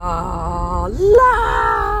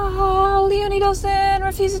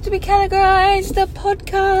Refuses to Be Categorized, the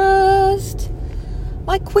podcast.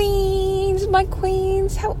 My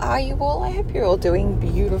queens, how are you all? I hope you're all doing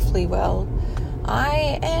beautifully well.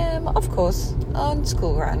 I am, of course, on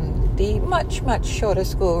school run, the much, much shorter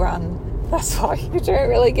school run. That's why you don't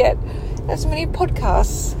really get as many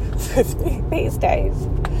podcasts with me these days.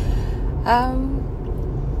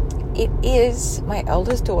 It is my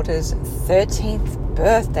eldest daughter's 13th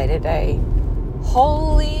birthday today.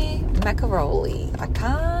 Holy macaroni. I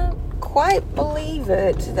can't quite believe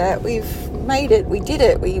it that we've made it. We did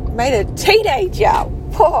it. We made a teenager.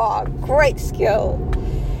 Oh, great skill.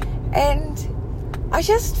 And I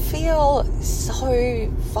just feel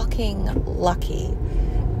so fucking lucky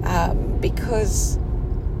because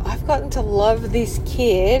I've gotten to love this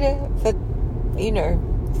kid for,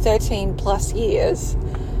 13 plus years.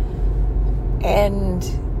 And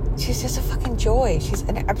she's just a fucking joy. She's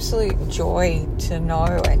an absolute joy to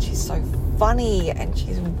know. And she's so funny and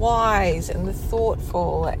she's wise and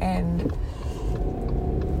thoughtful. And,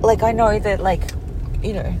 I know that,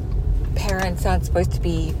 parents aren't supposed to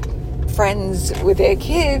be friends with their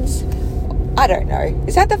kids. I don't know.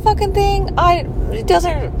 Is that the fucking thing?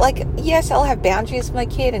 Yes, I'll have boundaries with my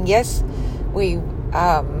kid. And yes, we,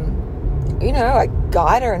 I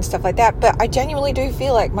guide her and stuff like that. But I genuinely do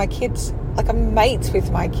feel like my kids... I'm mates with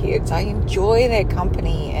my kids. I enjoy their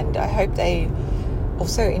company and I hope they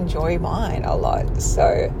also enjoy mine a lot.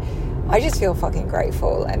 So I just feel fucking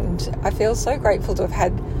grateful, and I feel so grateful to have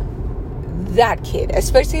had that kid,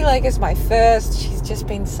 especially as my first. She's just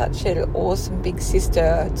been such an awesome big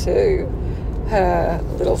sister to her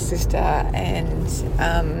little sister, and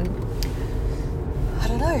I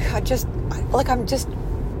don't know, I'm just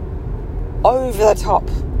over the top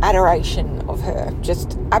adoration of her,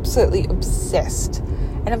 just absolutely obsessed.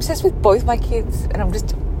 And I'm obsessed with both my kids, and I'm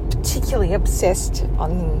just particularly obsessed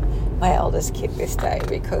on my eldest kid this day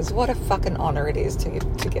because what a fucking honor it is to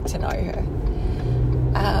get to know her.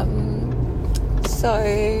 So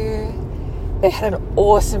they had an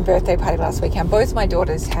awesome birthday party last weekend. Both my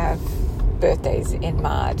daughters have birthdays in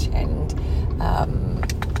March, and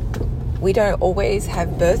we don't always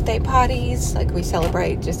have birthday parties. We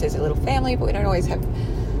celebrate just as a little family, but we don't always have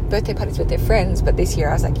birthday parties with their friends. But this year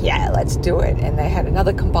I was like, yeah, let's do it. And they had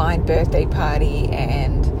another combined birthday party,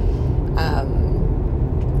 and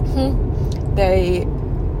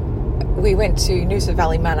we went to Noosa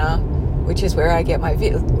Valley Manor, which is where I get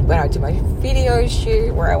when I do my video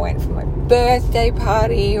shoot, where I went for my birthday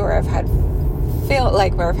party, where I've had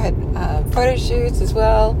photo shoots as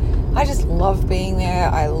well. I just love being there.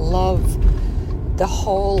 I love the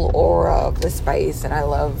whole aura of the space, and I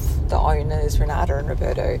love the owners, Renata and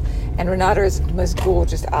Roberto. And Renata is the most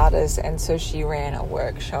gorgeous artist, and so she ran a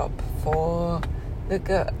workshop for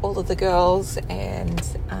all of the girls, and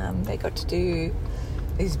they got to do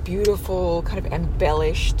these beautiful kind of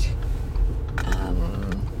embellished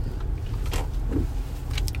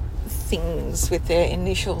things with their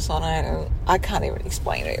initials on it. And I can't even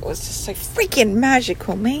explain it. It was just so freaking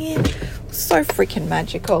magical, man. So freaking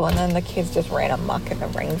magical. And then the kids just ran amok in the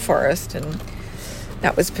rainforest, and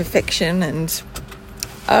that was perfection. And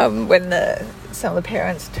when some of the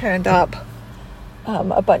parents turned up,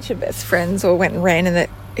 a bunch of best friends all went and ran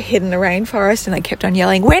hid in the rainforest, and they kept on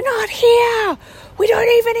yelling, "We're not here! We don't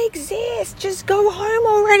even exist! Just go home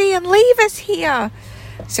already and leave us here!"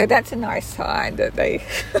 So that's a nice sign that they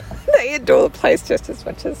they adore the place just as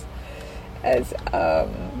much as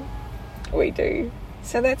we do.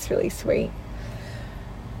 So that's really sweet.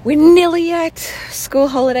 We're nearly at school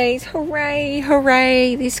holidays. Hooray,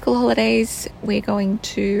 hooray. These school holidays, we're going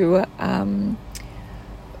to...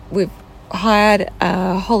 we've hired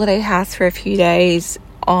a holiday house for a few days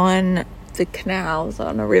on the canals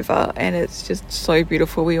on a river, and it's just so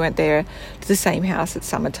beautiful. We went there to the same house at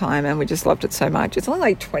summertime, and we just loved it so much. It's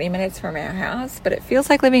only 20 minutes from our house, but it feels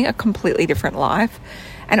like living a completely different life.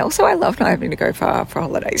 And also I love not having to go far for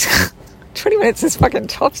holidays. 20 minutes is fucking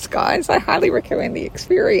tops, guys. I highly recommend the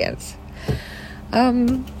experience.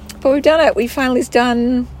 But we've done it. We finally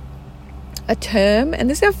done a term, and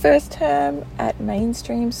this is our first term at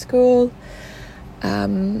mainstream school.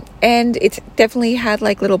 And it's definitely had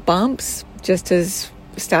little bumps, just as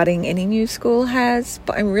starting any new school has,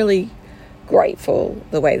 but I'm really grateful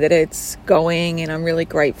the way that it's going, and I'm really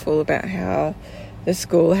grateful about how the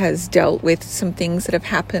school has dealt with some things that have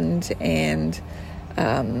happened, and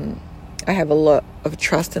I have a lot of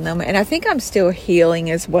trust in them. And I think I'm still healing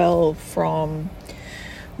as well from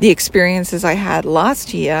the experiences I had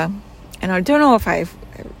last year. And I don't know if I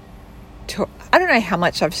don't know how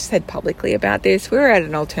much I've said publicly about this. We were at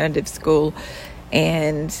an alternative school,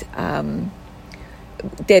 and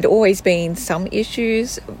there'd always been some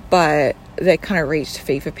issues, but they kind of reached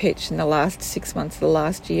fever pitch in the last 6 months of the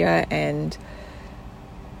last year, and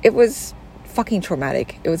it was fucking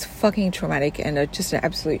traumatic. It was fucking traumatic and just an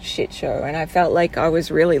absolute shit show. And I felt like I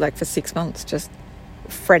was really, like, for 6 months just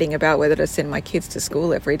fretting about whether to send my kids to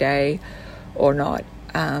school every day or not.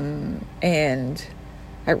 And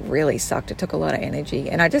it really sucked. It took a lot of energy,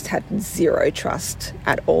 and I just had zero trust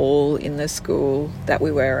at all in the school that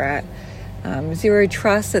we were at. Zero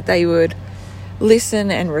trust that they would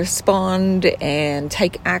listen and respond and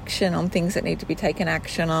take action on things that need to be taken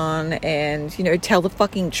action on, and, you know, tell the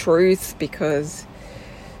fucking truth, because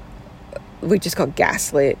we just got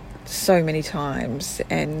gaslit so many times.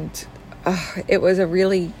 And it was a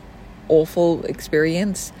really awful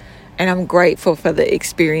experience, and I'm grateful for the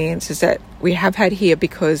experiences that we have had here,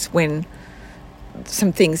 because when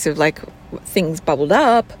some things things bubbled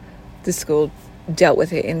up, the school dealt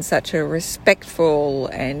with it in such a respectful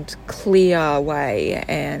and clear way,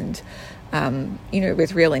 and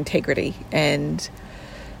with real integrity, and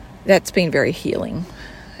that's been very healing.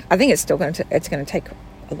 I think it's going to take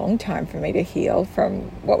a long time for me to heal from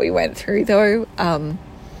what we went through, though.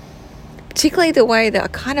 Particularly the way that I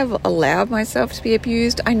kind of allowed myself to be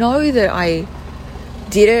abused. I know that I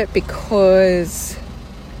did it because,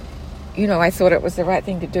 I thought it was the right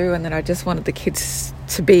thing to do, and that I just wanted the kids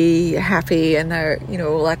to be happy and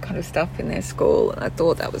all that kind of stuff in their school. And I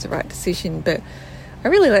thought that was the right decision, but I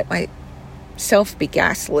really let myself be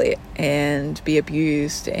gaslit and be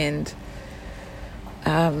abused, and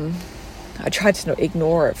I tried to not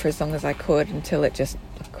ignore it for as long as I could until I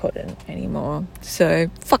couldn't anymore. So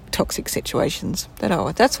fuck toxic situations.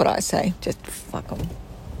 That's what I say. Just fuck them.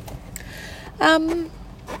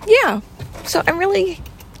 So I'm really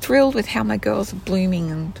thrilled with how my girls are blooming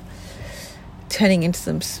and turning into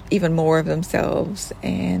them even more of themselves,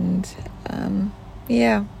 and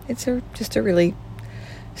it's just a really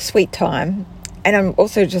sweet time. And I'm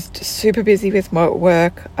also just super busy with my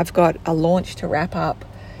work. I've got a launch to wrap up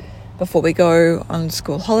before we go on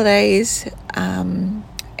school holidays,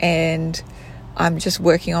 and I'm just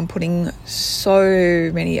working on putting so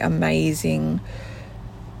many amazing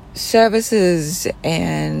services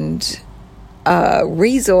and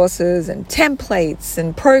resources and templates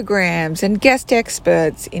and programs and guest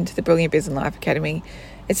experts into the Brilliant Biz and Life Academy.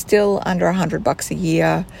 It's still under $100 a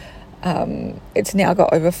year. It's now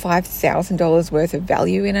got over $5,000 worth of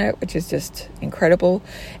value in it, which is just incredible.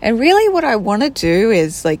 And really what I want to do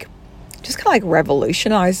is just kind of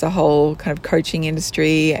revolutionize the whole kind of coaching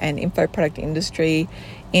industry and info product industry,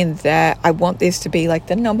 in that I want this to be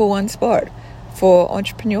the number one spot for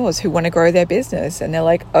entrepreneurs who want to grow their business. And they're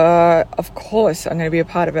like, of course I'm going to be a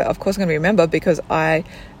part of it. Of course I'm going to be a member, because I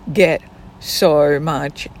get so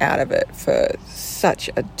much out of it for such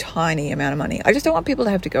a tiny amount of money. I just don't want people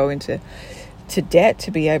to have to go into debt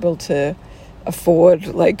to be able to afford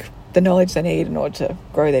the knowledge they need in order to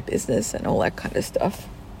grow their business and all that kind of stuff.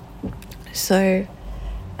 So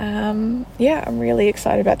I'm really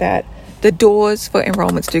excited about that. The doors for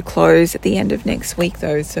enrollments do close at the end of next week,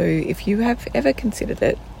 though. So if you have ever considered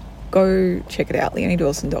it, go check it out,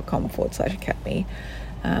 leoniedawson.com/academy.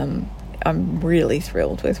 I'm really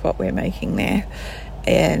thrilled with what we're making there,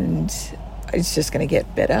 and it's just going to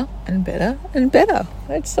get better and better and better.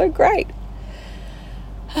 It's so great.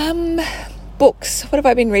 Books. What have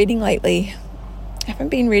I been reading lately? I haven't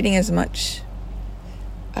been reading as much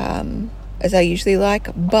as I usually like,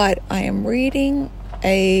 but I am reading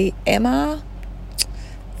a Emma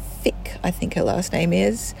Thick, I think her last name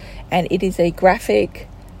is, and it is a graphic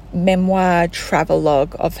memoir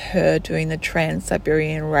travelogue of her doing the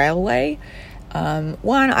Trans-Siberian Railway. I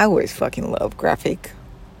always fucking love graphic,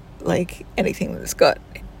 anything that's got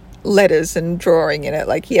letters and drawing in it.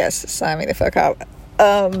 Yes, sign me the fuck up.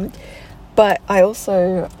 But I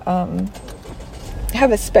also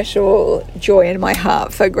have a special joy in my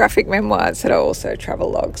heart for graphic memoirs that are also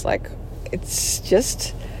travelogues. It's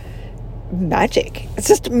just magic. It's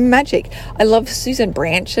just magic. I love Susan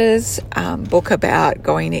Branch's book about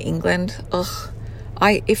going to England.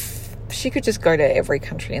 If she could just go to every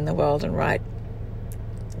country in the world and write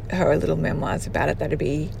her little memoirs about it, that'd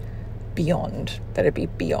be beyond.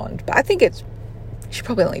 But I think she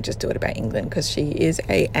probably only just do it about England, because she is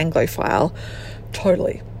a Anglophile,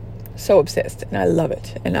 totally. So obsessed, and I love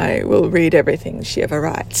it, and I will read everything she ever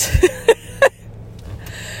writes.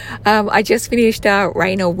 I just finished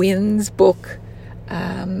Raina Wynn's book,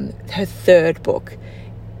 her third book,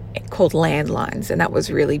 called Landlines, and that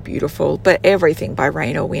was really beautiful. But everything by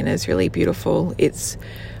Raina Wynn is really beautiful. It's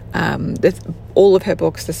all of her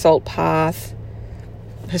books, The Salt Path,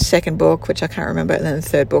 her second book, which I can't remember, and then the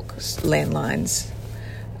third book, Landlines.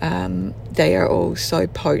 They are all so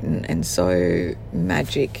potent and so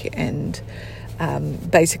magic, and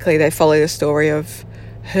basically they follow the story of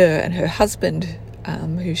her and her husband,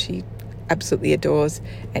 who she absolutely adores,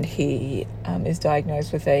 and he is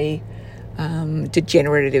diagnosed with a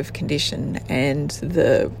degenerative condition,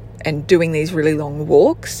 and doing these really long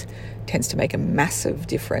walks tends to make a massive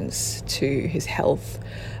difference to his health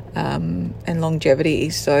and longevity.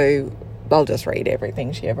 So I'll just read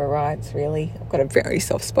everything she ever writes, really. I've got a very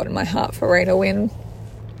soft spot in my heart for Raina Wynn.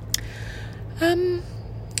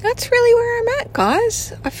 That's really where I'm at,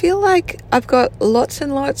 guys. I feel like I've got lots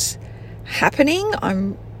and lots happening.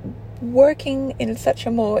 I'm working in such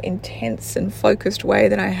a more intense and focused way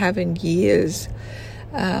than I have in years.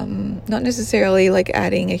 Not necessarily like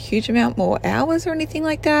adding a huge amount more hours or anything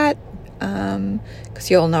like that, because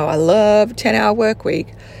you all know I love a 10-hour work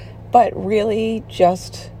week, but really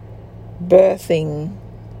just birthing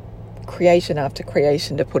creation after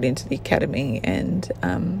creation to put into the academy, and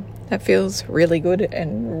that feels really good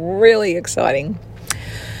and really exciting.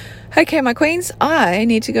 Okay, my queens, I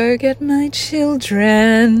need to go get my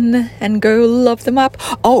children and go love them up.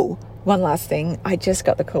 Oh, one last thing. I just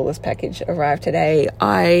got the coolest package arrived today.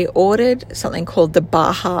 I ordered something called the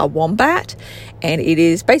Baja Wombat, and it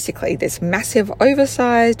is basically this massive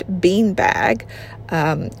oversized bean bag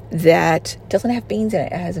that doesn't have beans in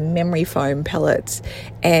it. It has memory foam pellets,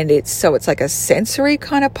 and it's like a sensory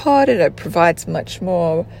kind of pod, and it provides much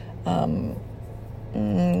more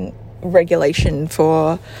regulation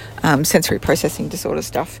for sensory processing disorder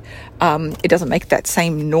stuff. It doesn't make that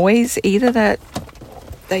same noise either that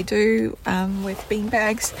they do with bean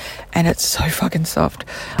bags, and it's so fucking soft.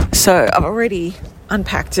 So I've already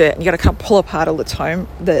unpacked it, and you got to kind of pull apart all the foam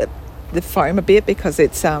a bit, because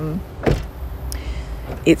it's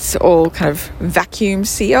all kind of vacuum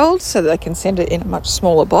sealed so that they can send it in a much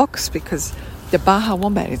smaller box, because the Baja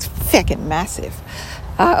Wombat is fucking massive.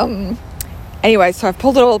 Anyway, so I've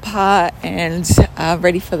pulled it all apart and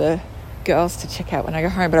ready for the girls to check out when I go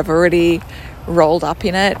home, but I've already rolled up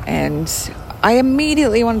in it, and I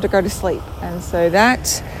immediately wanted to go to sleep, and so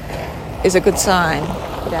that is a good sign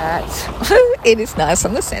that it is nice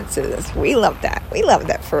on the senses. We love that. We love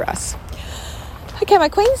that for us. Okay, my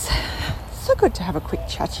queens, so good to have a quick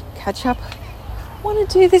catch up. I want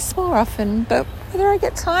to do this more often, but whether I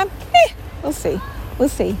get time, we'll see. All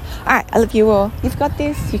right, I love you all. You've got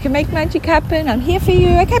this. You can make magic happen. I'm here for you.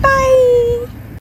 Okay, bye.